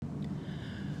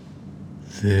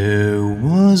There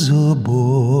was a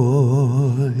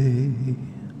boy,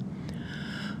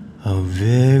 a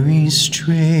very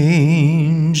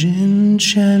strange,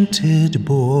 enchanted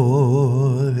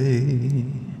boy.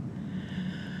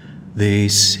 They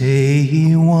say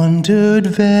he wandered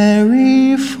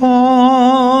very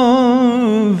far,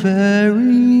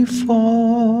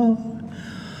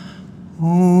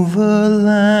 over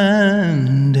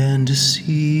land and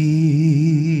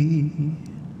sea.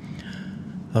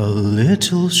 A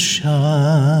little shy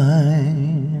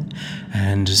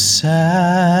and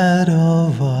sad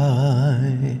of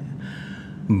eye,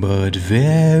 but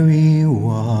very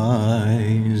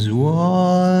wise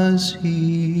was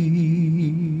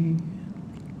he.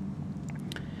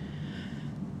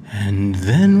 And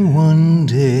then one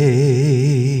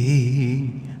day,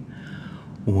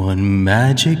 one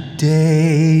magic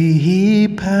day, he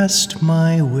passed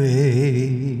my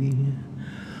way.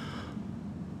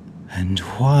 And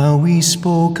while we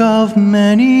spoke of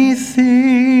many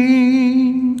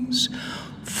things,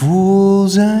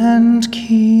 fools and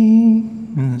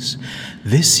kings,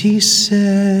 this he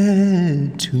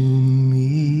said to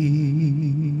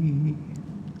me: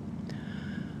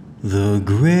 the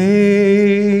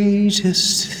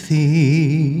greatest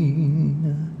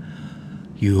thing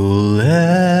you'll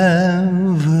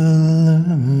ever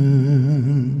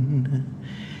learn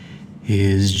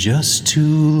is just to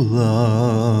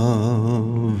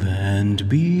love and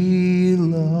be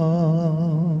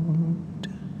loved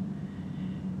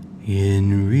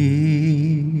in return.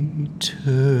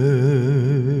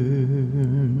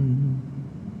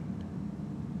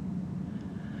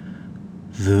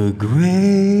 The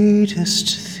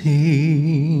greatest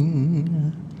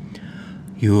thing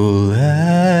you'll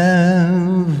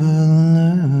ever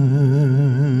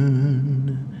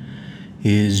learn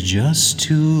is just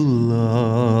to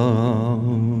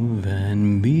love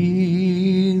and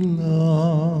be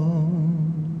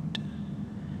loved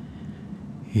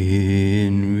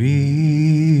in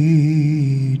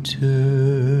return.